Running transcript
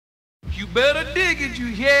You better dig it, you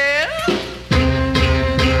hear? Baby,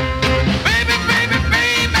 baby,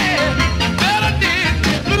 baby, better dig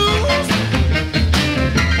the blues.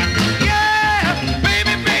 Yeah,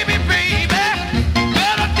 baby, baby, baby,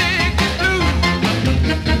 better dig the blues.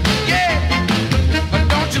 Yeah, but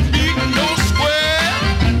don't you be no square.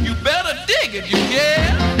 You better dig it, you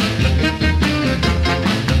hear?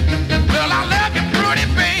 Well, I love you, pretty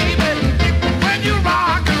baby, when you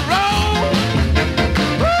rock and roll.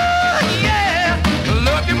 Ooh, yeah, I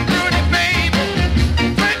love you, pretty baby,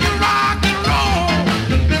 when you rock and roll.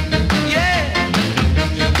 Yeah,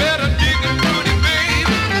 you better dig it, pretty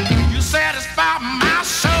baby. You satisfy my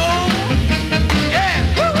soul. Yeah,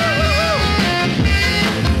 woo, woo,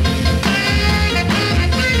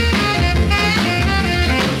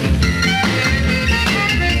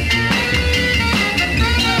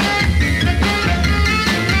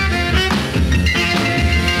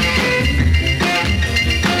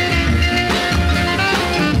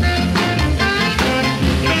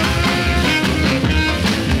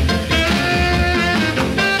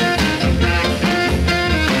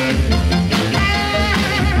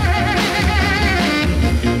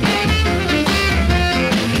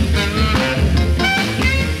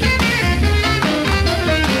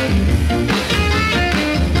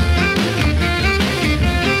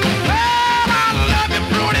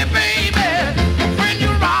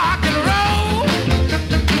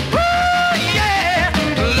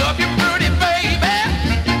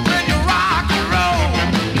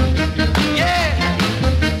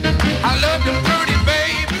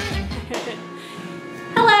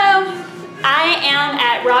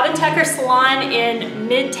 Robin Tucker Salon in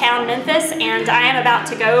Midtown Memphis, and I am about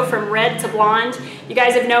to go from red to blonde. You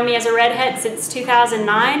guys have known me as a redhead since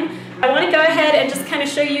 2009. I want to go ahead and just kind of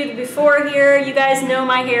show you the before here. You guys know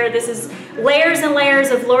my hair. This is layers and layers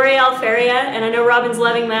of L'Oreal Feria, and I know Robin's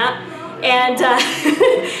loving that. And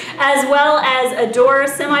as well as Adore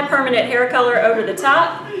semi-permanent hair color over the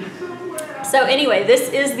top. So anyway, this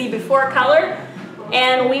is the before color.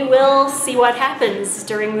 And we will see what happens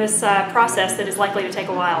during this process that is likely to take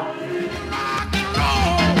a while.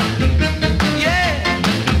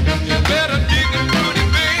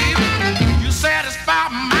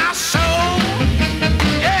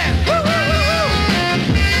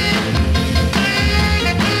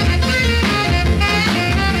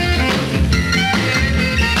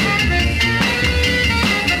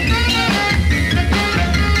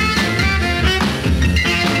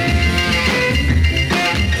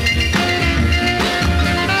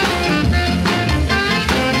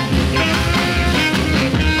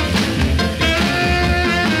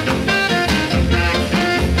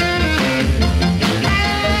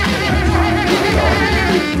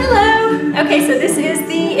 Okay, so this is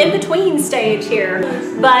the in-between stage here,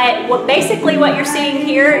 but basically what you're seeing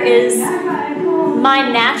here is my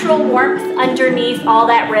natural warmth underneath all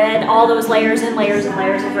that red, all those layers and layers and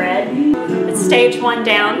layers of red. It's stage one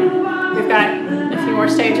down. We've got a few more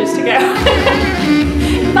stages to go.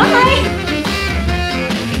 Bye!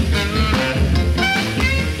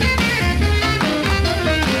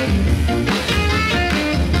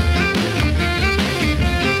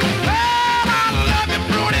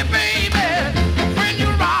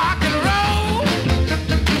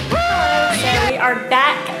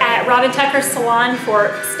 Robin Tucker Salon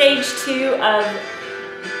for stage 2 of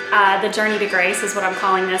the Journey to Grace is what I'm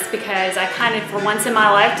calling this, because I kind of, for once in my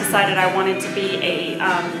life, decided I wanted to be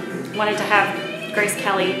wanted to have Grace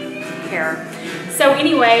Kelly hair. So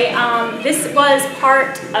anyway, this was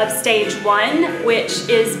part of stage 1, which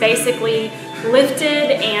is basically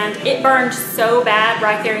lifted, and it burned so bad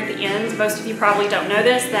right there at the end. Most of you probably don't know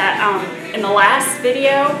this, that in the last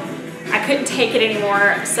video, I couldn't take it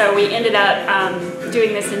anymore, so we ended up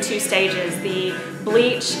doing this in 2 stages. The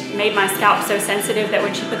bleach made my scalp so sensitive that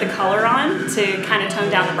when she put the color on to kind of tone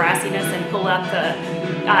down the brassiness and pull up the,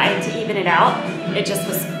 and to even it out, it just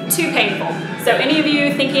was too painful. So any of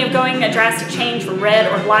you thinking of going a drastic change from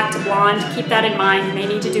red or black to blonde, keep that in mind. You may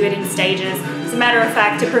need to do it in stages. As a matter of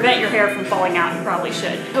fact, to prevent your hair from falling out, you probably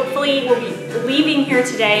should. Hopefully we'll be leaving here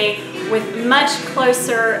today with much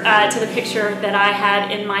closer to the picture that I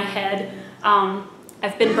had in my head.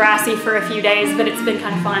 I've been brassy for a few days, but it's been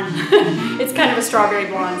kind of fun. It's kind of a strawberry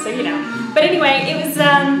blonde, so you know. But anyway, it was,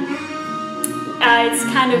 it's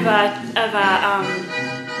kind of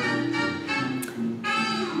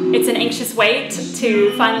it's an anxious wait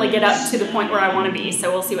to finally get up to the point where I want to be,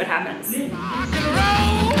 so we'll see what happens.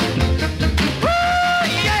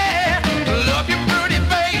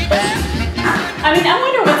 I mean, I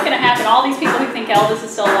wonder what's going to happen. All these people who think Elvis is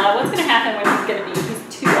still alive, what's going to happen when he's going to be, he's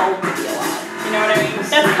too old to be alive. You know what I mean?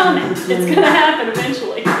 That's coming. It's going to happen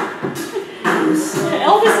eventually.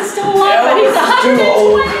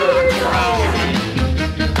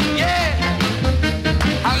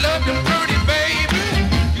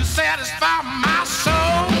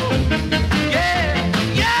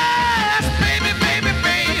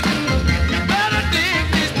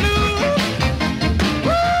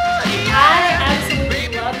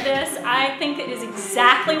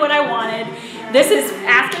 exactly what I wanted. This is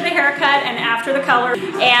after the haircut and after the color.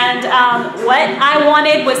 And what I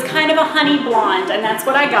wanted was kind of a honey blonde, and that's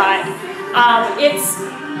what I got. It's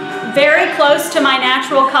very close to my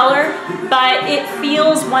natural color, but it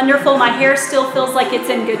feels wonderful. My hair still feels like it's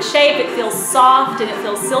in good shape. It feels soft and it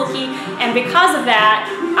feels silky. And because of that,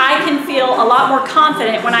 I can feel a lot more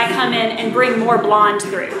confident when I come in and bring more blonde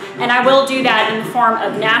through. And I will do that in the form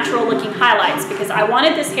of natural looking highlights because I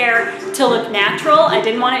wanted this hair to look natural. I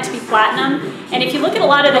didn't want it to be platinum. And if you look at a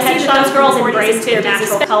lot of the headshots, girls embrace their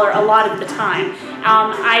natural color a lot of the time.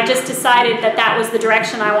 I just decided that that was the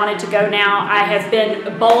direction I wanted to go now. I have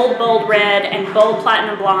been bold red and bold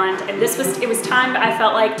platinum blonde, and it was time, I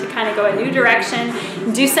felt like, to kind of go a new direction,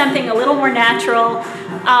 do something a little more natural.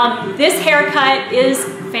 This haircut is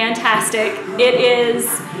fantastic. It is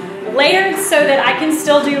layered so that I can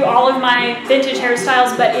still do all of my vintage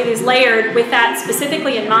hairstyles, but it is layered with that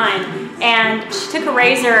specifically in mind. And she took a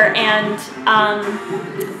razor and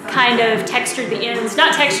kind of textured the ends,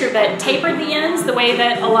 not textured, but tapered the ends the way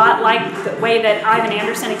that the way that Ivan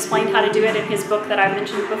Anderson explained how to do it in his book that I've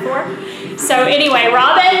mentioned before. So anyway,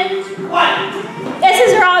 Robin. What? This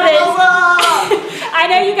is Robin. I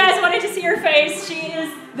know you guys wanted to see her face. She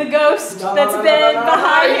is the ghost that's been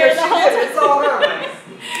behind here the whole time. It's all her.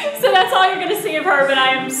 So that's all you're going to see of her, but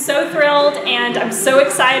I am so thrilled and I'm so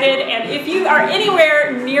excited. And if you are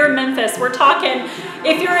anywhere near Memphis, we're talking,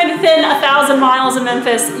 if you're within 1,000 miles of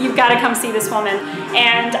Memphis, you've got to come see this woman.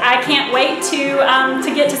 And I can't wait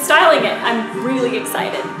to get to styling it. I'm really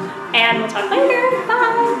excited. And we'll talk later.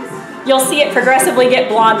 Bye. You'll see it progressively get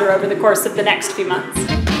blonder over the course of the next few months.